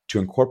agency, to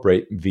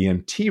incorporate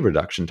VMT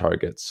reduction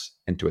targets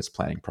into its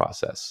planning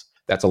process.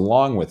 That's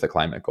along with the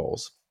climate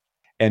goals.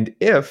 And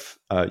if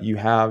you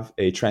have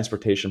a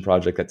transportation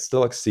project that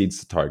still exceeds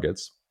the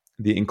targets,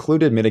 the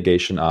included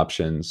mitigation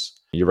options,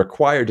 you're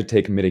required to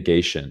take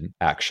mitigation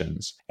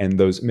actions. And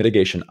those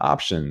mitigation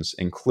options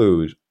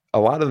include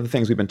a lot of the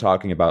things we've been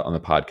talking about on the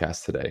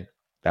podcast today.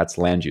 That's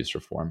land use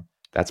reform,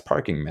 that's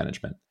parking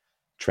management,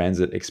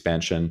 transit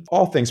expansion,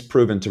 all things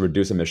proven to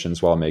reduce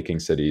emissions while making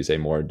cities a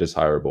more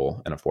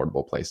desirable and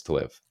affordable place to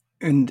live.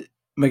 And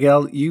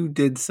Miguel, you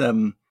did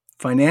some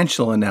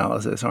financial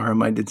analysis,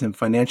 RMI did some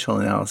financial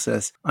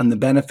analysis on the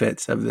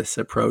benefits of this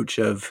approach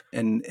of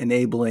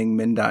enabling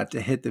MnDOT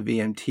to hit the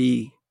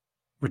VMT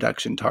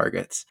reduction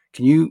targets.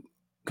 Can you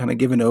kind of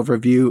give an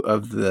overview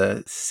of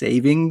the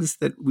savings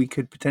that we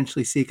could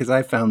potentially see? Because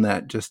I found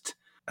that just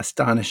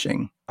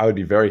astonishing. I would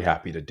be very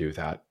happy to do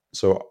that.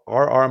 So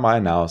our RMI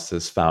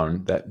analysis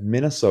found that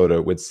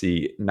Minnesota would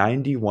see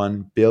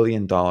 $91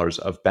 billion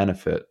of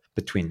benefit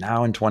between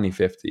now and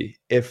 2050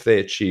 if they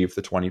achieve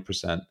the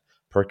 20%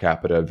 per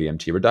capita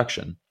VMT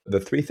reduction.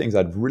 The 3 things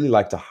I'd really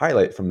like to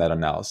highlight from that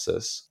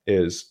analysis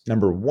is,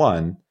 number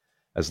 1,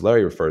 as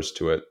Larry refers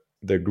to it,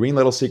 the green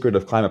little secret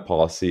of climate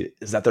policy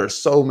is that there are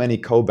so many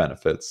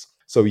co-benefits.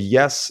 So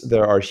yes,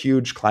 there are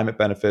huge climate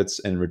benefits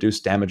and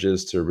reduced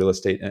damages to real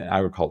estate and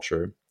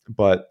agriculture,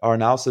 but our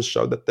analysis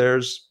showed that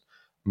there's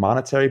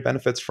monetary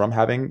benefits from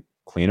having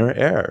cleaner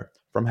air,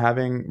 from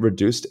having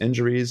reduced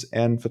injuries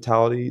and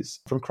fatalities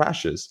from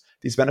crashes.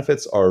 These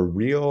benefits are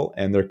real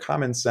and they're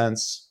common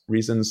sense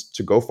reasons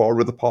to go forward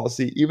with the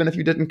policy, even if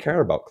you didn't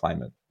care about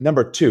climate.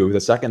 Number two, the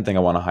second thing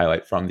I want to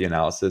highlight from the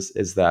analysis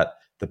is that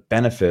the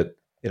benefit,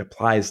 it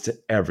applies to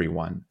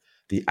everyone.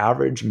 The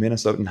average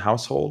Minnesotan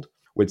household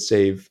would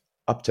save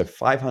up to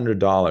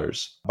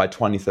 $500 by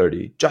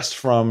 2030 just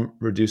from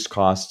reduced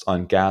costs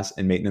on gas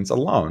and maintenance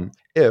alone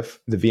if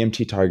the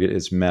VMT target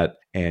is met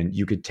and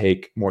you could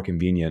take more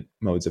convenient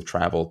modes of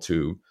travel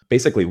to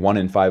basically 1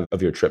 in 5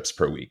 of your trips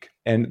per week.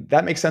 And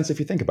that makes sense if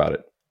you think about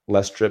it.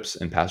 Less trips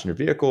in passenger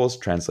vehicles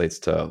translates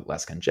to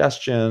less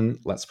congestion,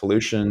 less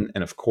pollution,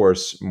 and of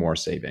course, more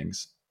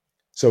savings.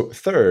 So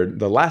third,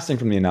 the last thing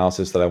from the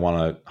analysis that I want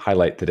to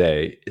highlight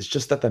today is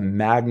just that the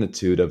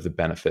magnitude of the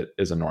benefit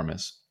is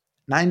enormous.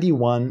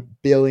 $91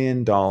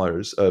 billion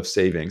of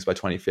savings by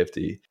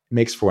 2050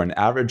 makes for an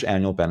average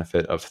annual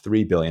benefit of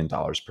 $3 billion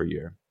per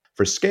year.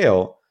 For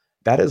scale,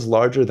 that is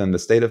larger than the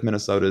state of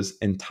Minnesota's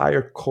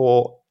entire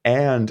coal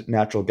and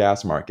natural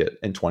gas market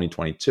in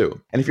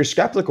 2022. And if you're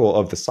skeptical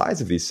of the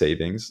size of these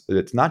savings,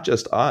 it's not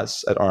just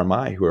us at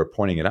RMI who are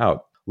pointing it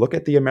out. Look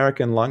at the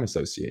American Lung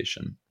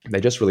Association.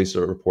 They just released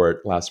a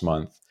report last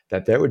month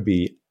that there would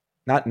be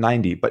not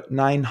 90, but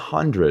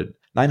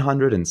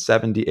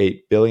 $978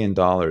 billion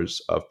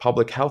of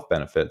public health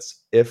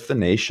benefits if the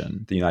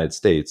nation, the United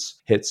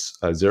States, hits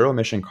zero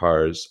emission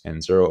cars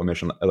and zero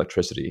emission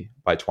electricity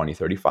by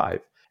 2035.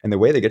 And the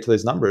way they get to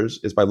these numbers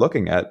is by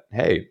looking at,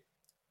 hey,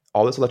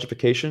 all this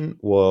electrification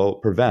will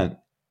prevent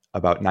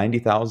about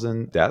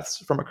 90,000 deaths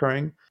from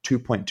occurring,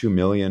 2.2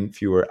 million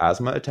fewer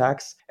asthma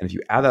attacks. And if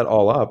you add that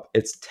all up,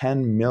 it's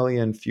 10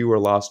 million fewer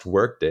lost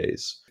work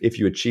days if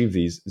you achieve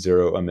these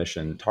zero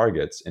emission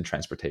targets in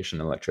transportation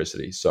and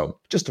electricity. So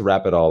just to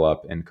wrap it all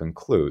up and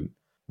conclude,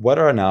 what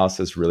our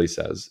analysis really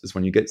says is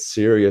when you get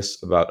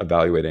serious about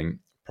evaluating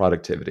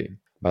productivity,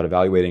 about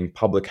evaluating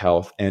public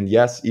health, and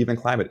yes, even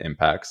climate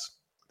impacts,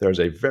 there's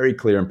a very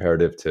clear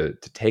imperative to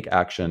take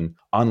action,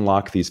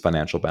 unlock these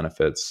financial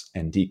benefits,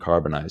 and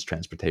decarbonize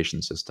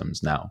transportation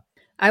systems now.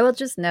 I will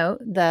just note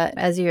that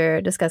as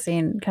you're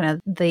discussing kind of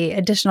the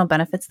additional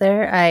benefits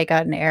there, I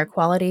got an air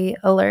quality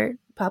alert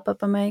pop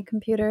up on my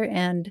computer.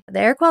 And the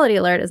air quality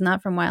alert is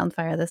not from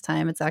wildfire this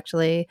time. It's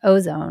actually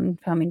ozone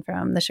coming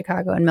from the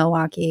Chicago and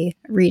Milwaukee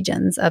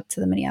regions up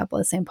to the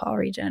Minneapolis-St. Paul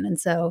region. And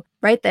so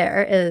right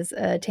there is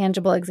a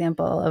tangible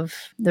example of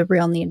the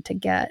real need to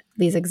get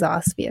these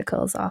exhaust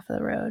vehicles off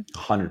the road.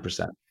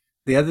 100%.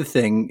 The other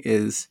thing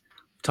is,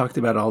 talked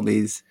about all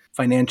these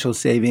financial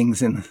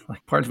savings, and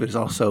like part of it is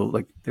also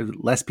like there's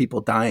less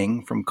people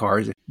dying from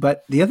cars.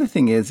 But the other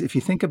thing is, if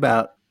you think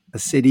about a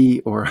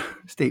city or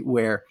state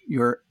where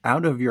you're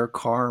out of your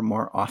car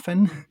more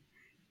often,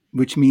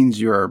 which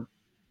means you're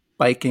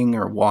biking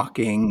or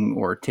walking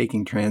or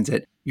taking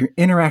transit, you're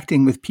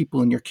interacting with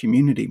people in your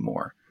community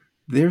more.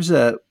 There's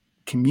a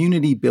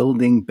community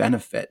building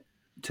benefit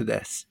to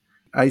this.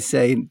 I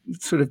say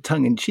sort of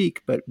tongue in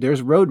cheek, but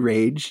there's road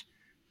rage,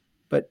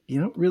 but you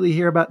don't really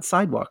hear about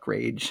sidewalk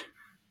rage.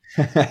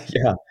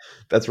 Yeah,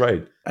 that's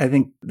right. I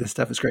think this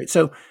stuff is great.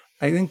 So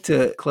I think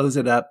to close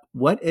it up,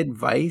 what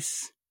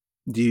advice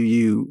do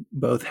you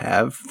both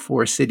have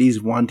for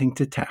cities wanting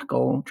to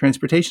tackle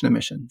transportation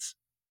emissions?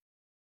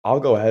 I'll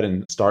go ahead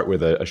and start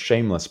with a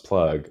shameless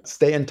plug.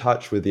 Stay in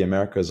touch with the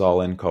America's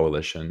All In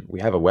Coalition. We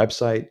have a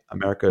website,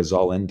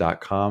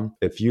 americasallin.com.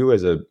 If you,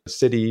 as a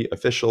city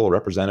official or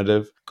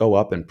representative, go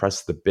up and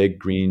press the big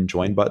green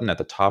join button at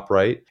the top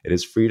right, it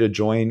is free to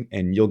join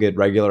and you'll get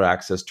regular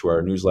access to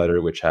our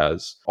newsletter, which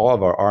has all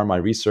of our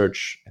RMI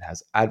research, it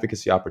has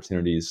advocacy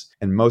opportunities,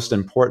 and most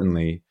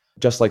importantly,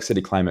 just like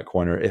City Climate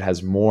Corner, it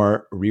has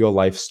more real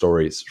life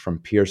stories from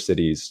peer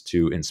cities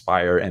to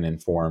inspire and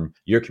inform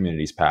your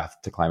community's path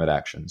to climate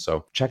action.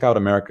 So check out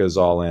America's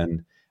All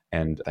In.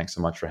 And thanks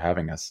so much for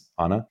having us,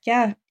 Anna.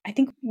 Yeah, I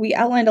think we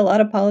outlined a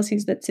lot of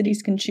policies that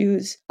cities can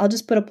choose. I'll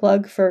just put a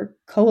plug for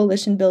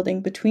coalition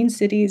building between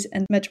cities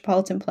and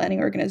metropolitan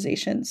planning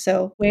organizations.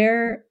 So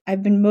where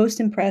I've been most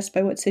impressed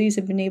by what cities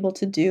have been able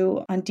to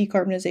do on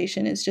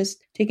decarbonization is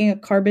just taking a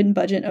carbon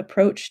budget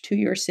approach to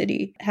your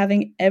city,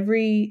 having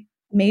every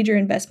major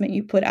investment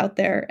you put out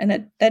there.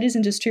 And that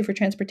isn't just true for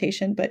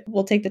transportation, but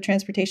we'll take the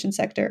transportation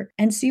sector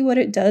and see what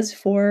it does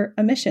for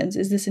emissions.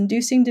 Is this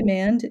inducing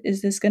demand?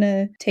 Is this going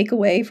to take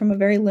away from a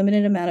very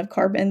limited amount of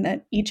carbon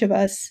that each of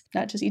us,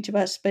 not just each of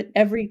us, but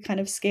every kind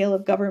of scale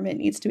of government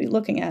needs to be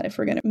looking at if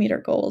we're going to meet our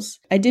goals?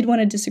 I did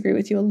want to disagree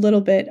with you a little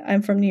bit.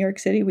 I'm from New York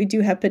City. We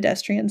do have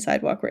pedestrian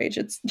sidewalk rage.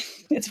 It's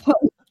fun.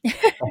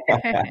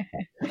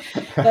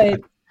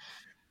 But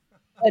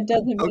that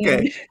doesn't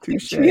mean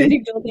touche.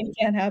 community building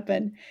can't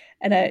happen.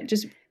 And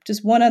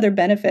Just one other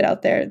benefit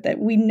out there that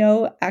we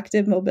know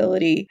active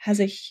mobility has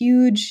a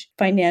huge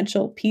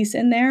financial piece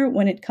in there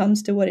when it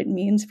comes to what it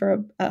means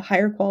for a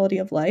higher quality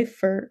of life,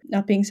 for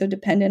not being so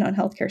dependent on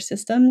healthcare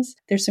systems.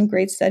 There's some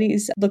great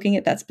studies looking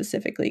at that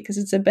specifically because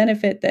it's a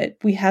benefit that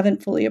we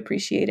haven't fully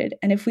appreciated.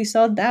 And if we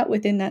saw that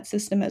within that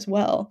system as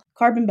well,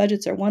 carbon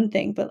budgets are one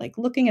thing, but like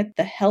looking at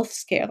the health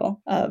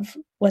scale of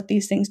what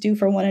these things do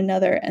for one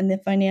another and the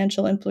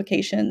financial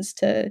implications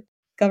to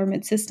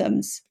government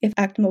systems if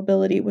active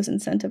mobility was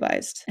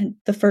incentivized, and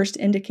the first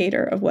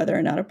indicator of whether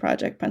or not a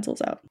project pencils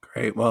out.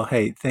 Great. Well,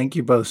 hey, thank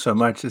you both so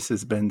much. This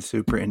has been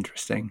super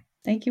interesting.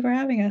 Thank you for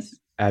having us.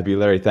 Abby,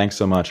 Larry, thanks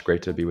so much.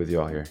 Great to be with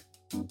you all here.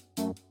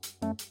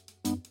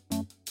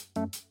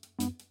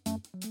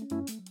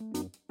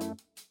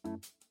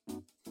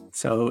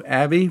 So,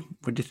 Abby,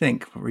 what do you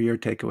think? What were your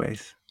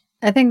takeaways?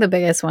 I think the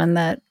biggest one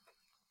that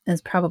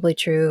is probably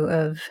true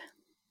of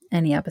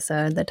any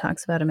episode that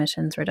talks about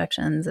emissions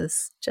reductions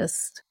is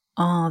just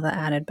all the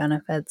added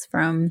benefits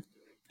from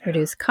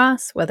reduced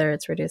costs, whether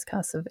it's reduced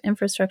costs of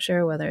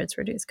infrastructure, whether it's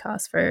reduced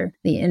costs for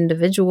the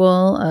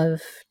individual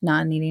of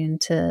not needing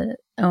to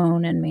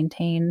own and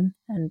maintain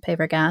and pay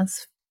for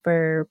gas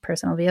for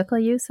personal vehicle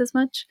use as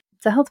much.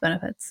 The health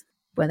benefits,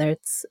 whether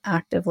it's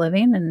active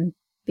living and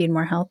being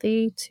more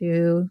healthy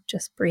to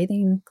just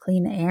breathing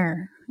clean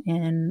air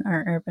in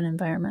our urban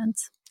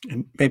environments.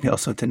 And maybe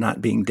also to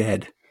not being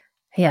dead.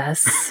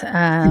 Yes.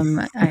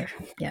 And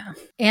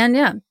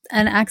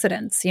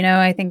accidents.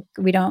 I think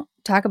we don't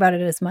talk about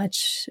it as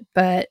much,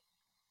 but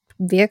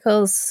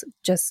vehicles,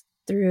 just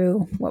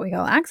through what we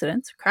call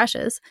accidents,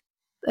 crashes,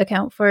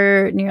 account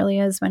for nearly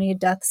as many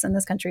deaths in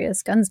this country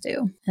as guns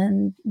do,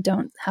 and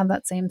don't have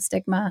that same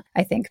stigma,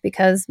 I think,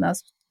 because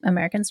most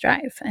Americans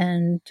drive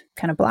and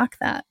kind of block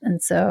that.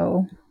 And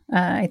so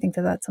I think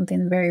that that's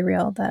something very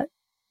real that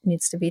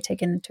needs to be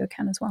taken into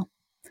account as well.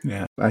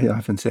 Yeah, I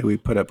often say we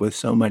put up with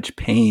so much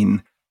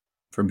pain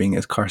for being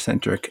as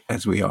car-centric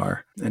as we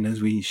are. And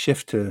as we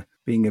shift to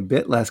being a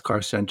bit less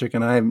car-centric,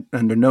 and I'm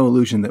under no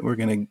illusion that we're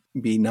going to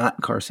be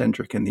not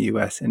car-centric in the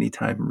U.S.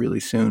 anytime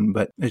really soon,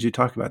 but as you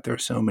talk about, there are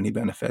so many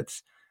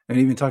benefits. And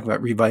even talk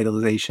about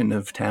revitalization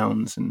of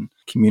towns and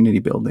community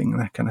building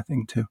and that kind of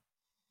thing too.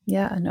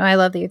 Yeah, no, I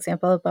love the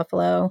example of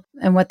Buffalo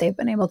and what they've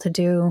been able to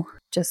do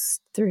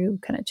just through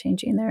kind of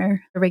changing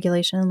their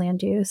regulation and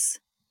land use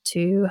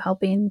to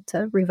helping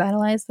to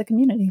revitalize the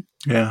community.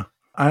 Yeah.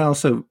 I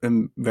also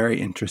am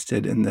very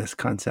interested in this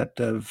concept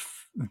of,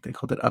 they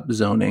called it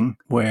upzoning,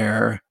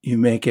 where you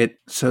make it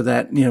so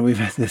that, we've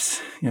had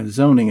this,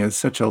 zoning is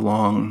such a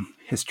long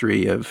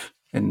history of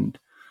and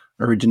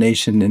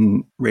origination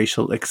in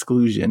racial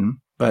exclusion,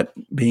 but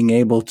being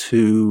able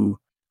to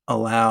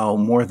allow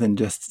more than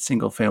just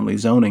single family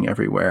zoning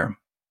everywhere,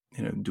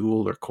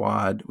 dual or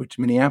quad, which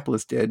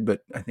Minneapolis did,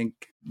 but I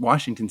think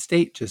Washington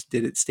State just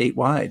did it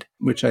statewide,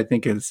 which I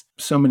think is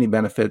so many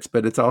benefits.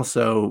 But it's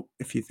also,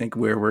 if you think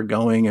where we're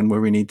going and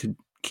where we need to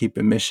keep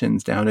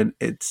emissions down,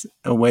 it's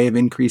a way of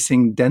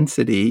increasing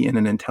density in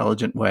an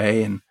intelligent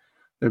way. And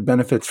there are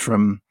benefits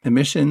from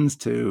emissions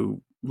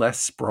to less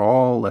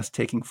sprawl, less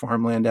taking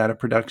farmland out of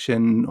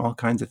production, all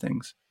kinds of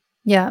things.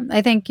 Yeah,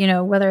 I think,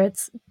 whether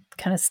it's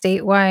kind of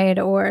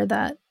statewide or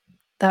that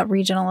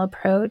regional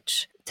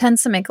approach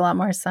tends to make a lot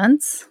more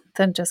sense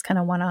than just kind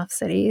of one-off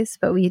cities.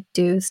 But we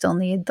do still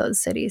need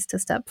those cities to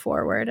step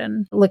forward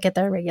and look at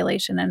their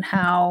regulation and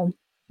how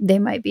they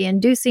might be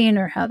inducing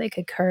or how they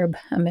could curb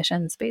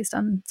emissions based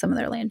on some of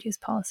their land use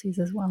policies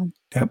as well.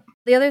 Yep.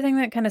 The other thing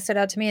that kind of stood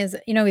out to me is,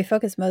 we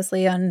focus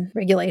mostly on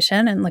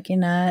regulation and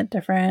looking at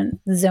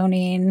different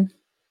zoning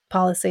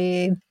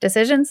policy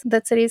decisions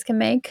that cities can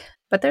make.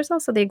 But there's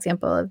also the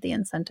example of the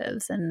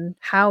incentives and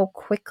how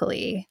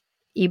quickly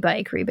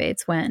e-bike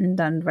rebates went in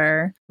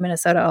Denver.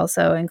 Minnesota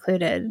also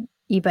included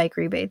e-bike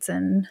rebates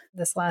in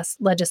this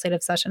last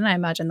legislative session. I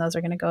imagine those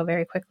are going to go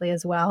very quickly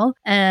as well.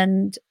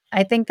 And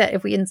I think that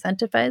if we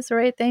incentivize the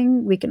right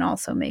thing, we can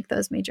also make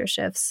those major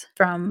shifts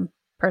from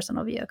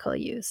personal vehicle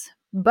use.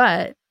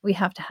 But we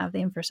have to have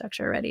the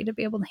infrastructure ready to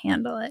be able to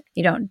handle it.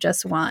 You don't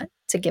just want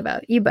to give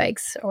out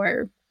e-bikes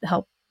or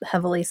help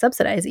heavily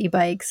subsidize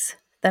e-bikes,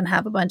 then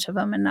have a bunch of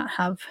them and not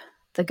have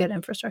the good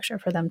infrastructure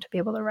for them to be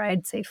able to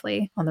ride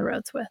safely on the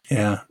roads with.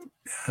 Yeah,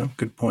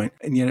 good point.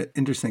 And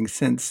interesting,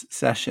 since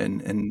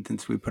session and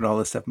since we put all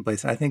this stuff in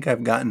place, I think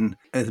I've gotten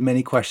as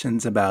many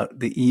questions about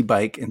the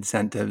e-bike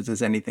incentives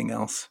as anything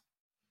else.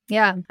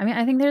 Yeah,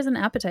 I think there's an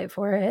appetite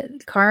for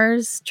it.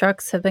 Cars,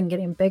 trucks have been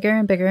getting bigger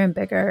and bigger and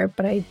bigger,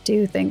 but I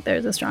do think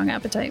there's a strong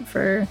appetite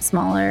for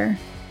smaller,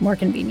 more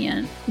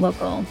convenient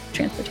local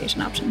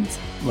transportation options.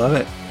 Love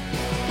it.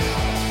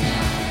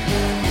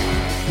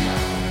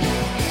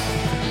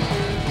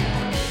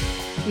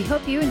 We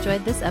hope you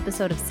enjoyed this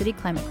episode of City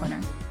Climate Corner.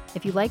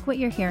 If you like what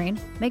you're hearing,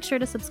 make sure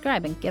to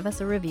subscribe and give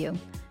us a review.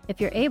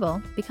 If you're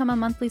able, become a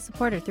monthly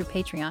supporter through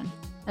Patreon.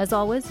 As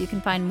always, you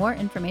can find more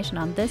information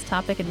on this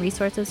topic and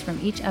resources from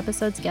each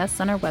episode's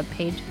guests on our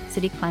webpage,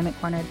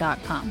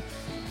 cityclimatecorner.com.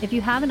 If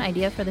you have an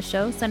idea for the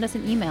show, send us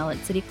an email at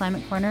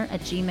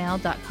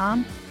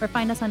cityclimatecorner@gmail.com or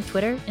find us on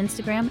Twitter,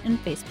 Instagram, and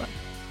Facebook.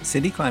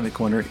 City Climate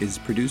Corner is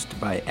produced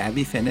by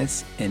Abby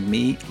Finnis and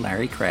me,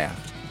 Larry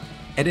Kraft.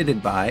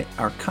 Edited by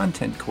our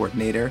content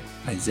coordinator,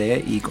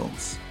 Isaiah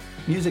Eagles.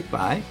 Music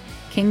by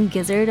King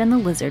Gizzard and the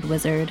Lizard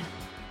Wizard.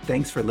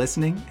 Thanks for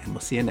listening, and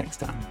we'll see you next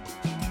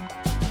time.